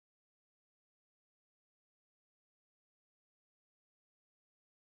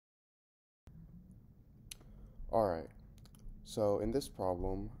Alright, so in this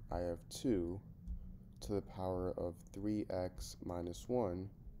problem, I have 2 to the power of 3x minus 1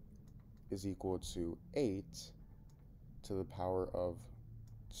 is equal to 8 to the power of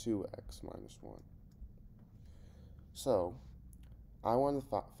 2x minus 1. So, I want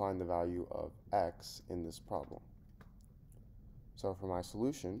to find the value of x in this problem. So for my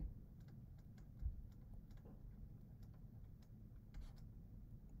solution,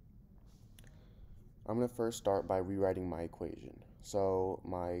 I'm going to first start by rewriting my equation. So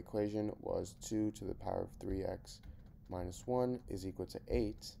my equation was 2 to the power of 3x minus 1 is equal to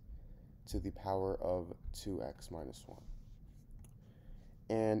 8 to the power of 2x minus 1.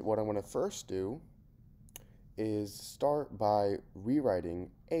 And what I'm going to first do is start by rewriting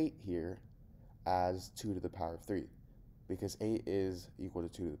 8 here as 2 to the power of 3, because 8 is equal to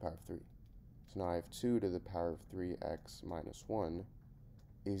 2 to the power of 3. So now I have 2 to the power of 3x minus 1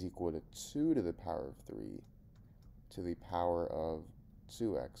 is equal to 2 to the power of 3 to the power of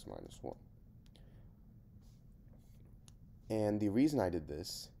 2x minus 1. And the reason I did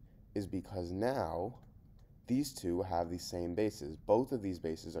this is because now these two have the same bases. Both of these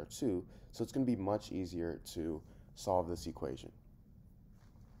bases are 2, so it's going to be much easier to solve this equation.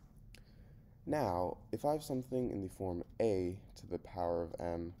 Now, if I have something in the form a to the power of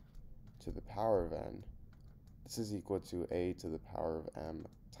m to the power of n, this is equal to a to the power of m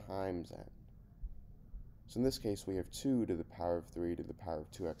times n. So in this case, we have 2 to the power of 3 to the power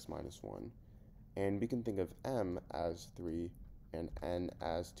of 2x minus 1. And we can think of m as 3 and n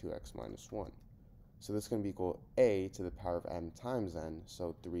as 2x minus 1. So this is going to be equal a to the power of m times n,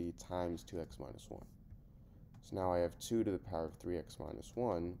 so 3 times 2x minus 1. So now I have 2 to the power of 3x minus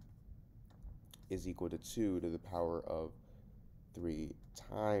 1 is equal to 2 to the power of 3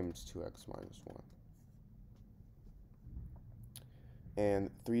 times 2x minus 1. And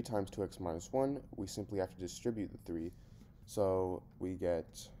 3 times 2x minus 1, we simply have to distribute the 3. So we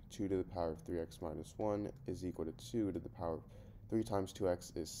get 2 to the power of 3x minus 1 is equal to 2 to the power of 3 times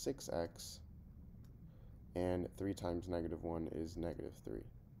 2x is 6x, and 3 times negative 1 is negative 3.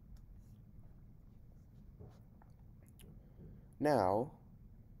 Now,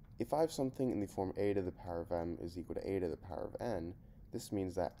 if I have something in the form a to the power of m is equal to a to the power of n, this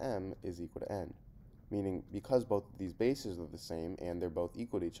means that m is equal to n. Meaning, because both of these bases are the same and they're both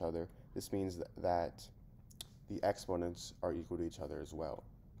equal to each other, this means that the exponents are equal to each other as well.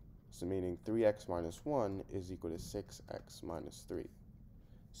 So meaning 3x minus 1 is equal to 6x minus 3.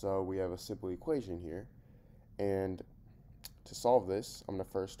 So we have a simple equation here. And to solve this, I'm going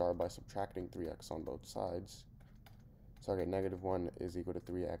to first start by subtracting 3x on both sides. So I get negative 1 is equal to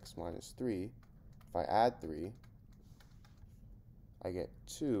 3x minus 3. If I add 3, I get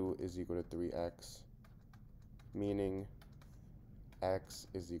 2 is equal to 3x, meaning x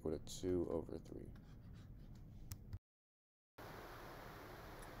is equal to 2 over 3.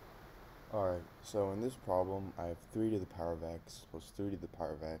 Alright, so in this problem, I have 3 to the power of x plus 3 to the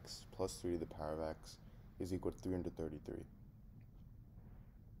power of x plus 3 to the power of x is equal to 333.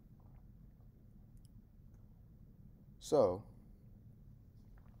 So,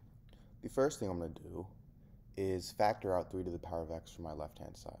 the first thing I'm going to do is factor out 3 to the power of x from my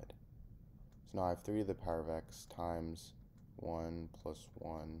left-hand side. So now I have 3 to the power of x times 1 plus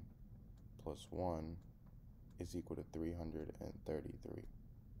 1 plus 1 is equal to 333.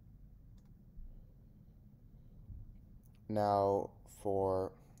 Now,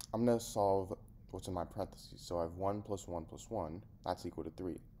 I'm going to solve what's in my parentheses. So I have 1 plus 1 plus 1, that's equal to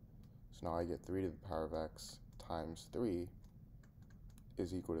 3. So now I get 3 to the power of x times 3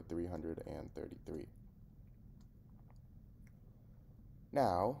 is equal to 333.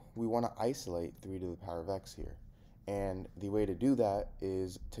 Now, we want to isolate 3 to the power of x here. And the way to do that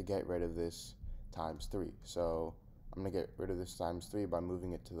is to get rid of this times 3. So I'm going to get rid of this times 3 by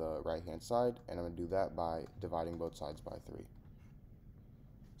moving it to the right-hand side, and I'm going to do that by dividing both sides by 3.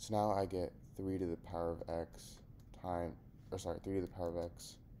 So now I get 3 to the power of x 3 to the power of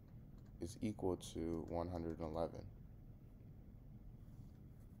x is equal to 111.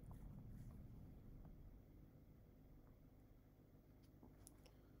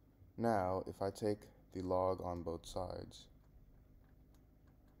 Now, if I take the log on both sides,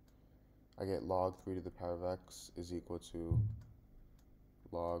 I get log 3 to the power of x is equal to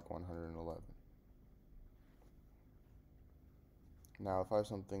log 111. Now, if I have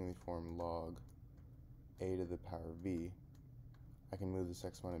something in the form log a to the power of b, I can move this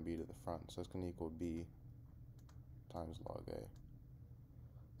exponent b to the front, so it's going to equal b times log a.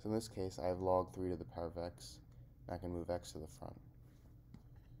 So in this case, I have log 3 to the power of x, and I can move x to the front.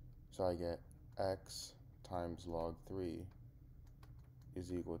 So I get x times log 3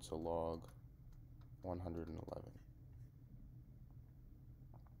 is equal to log 111.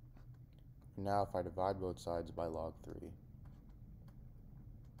 Now if I divide both sides by log 3,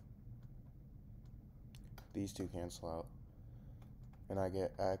 these two cancel out, and I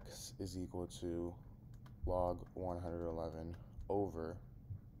get x is equal to log 111 over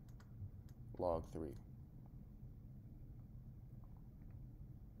log 3.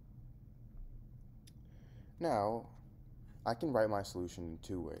 Now, I can write my solution in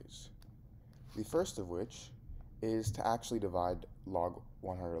two ways. The first of which is to actually divide log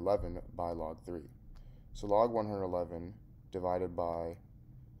 111 by log 3. So log 111 divided by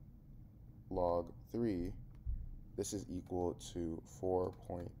log 3, this is equal to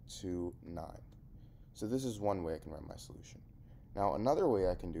 4.29. So this is one way I can write my solution. Now another way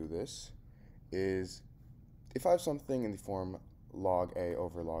I can do this is if I have something in the form log A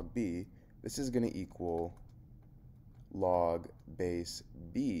over log B, this is going to equal log base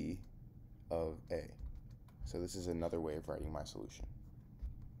B of A. So this is another way of writing my solution.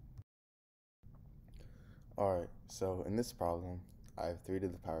 Alright, so in this problem, I have 3 to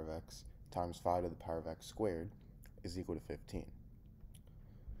the power of x times 5 to the power of x squared is equal to 15.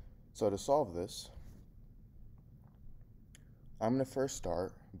 So to solve this, I'm going to first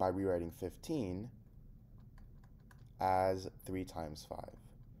start by rewriting 15 as 3 times 5.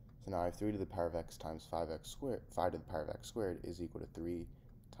 So now I have 3 to the power of x times 5x squared, 5 to the power of x squared is equal to 3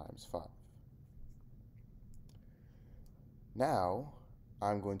 times 5. Now,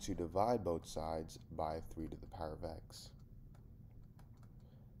 I'm going to divide both sides by 3 to the power of x,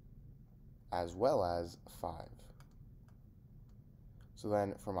 as well as 5. So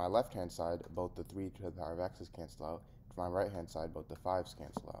then, for my left-hand side, both the 3 to the power of x's cancel out. For my right-hand side, both the 5's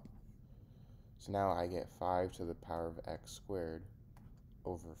cancel out. So now I get 5 to the power of x squared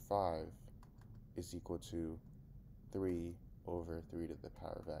over 5 is equal to 3 over 3 to the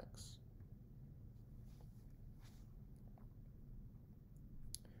power of x.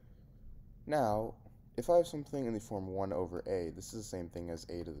 Now, if I have something in the form 1 over a, this is the same thing as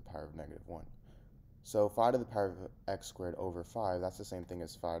a to the power of negative 1. So 5 to the power of x squared over 5, that's the same thing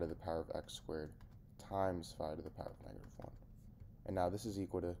as 5 to the power of x squared times 5 to the power of negative 1. And now this is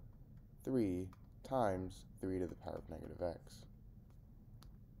equal to 3 times 3 to the power of negative x.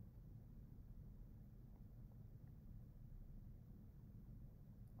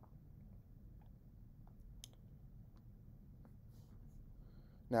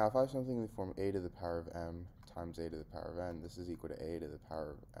 Now, if I have something in the form a to the power of m times a to the power of n, this is equal to a to the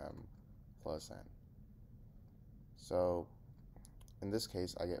power of m plus n. So, in this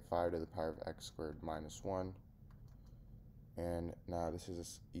case, I get 5 to the power of x squared minus 1, and now this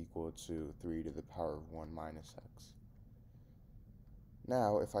is equal to 3 to the power of 1 minus x.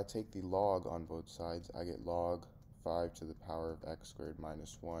 Now, if I take the log on both sides, I get log 5 to the power of x squared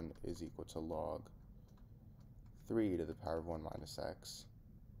minus 1 is equal to log 3 to the power of 1 minus x.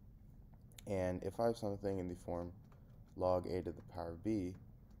 And if I have something in the form log a to the power of b,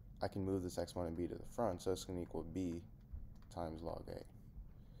 I can move this exponent b to the front, so it's going to equal b times log a.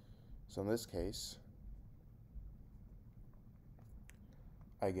 So in this case,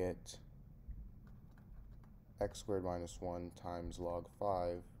 I get x squared minus 1 times log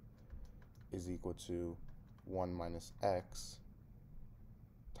 5 is equal to 1 minus x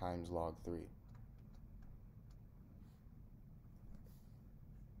times log 3.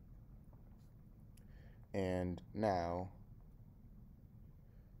 And now,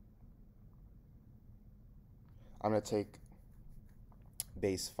 I'm going to take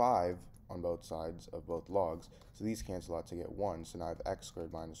base 5 on both sides of both logs, so these cancel out to get 1, so now I have x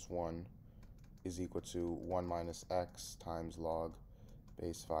squared minus 1 is equal to 1 minus x times log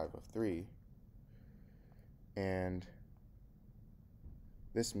base 5 of 3, and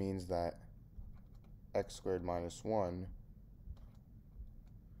this means that x squared minus 1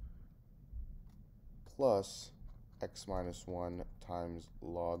 plus x minus 1 times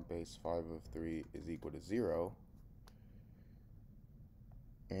log base 5 of 3 is equal to 0.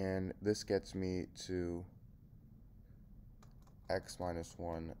 And this gets me to x minus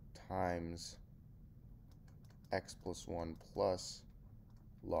 1 times x plus 1 plus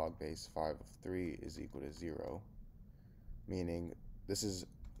log base 5 of 3 is equal to 0. Meaning this is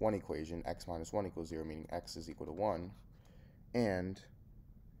one equation, x minus 1 equals 0, meaning x is equal to 1. And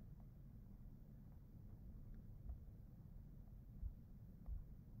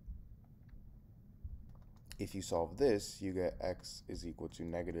if you solve this, you get x is equal to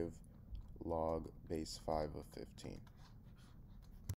negative log base 5 of 15.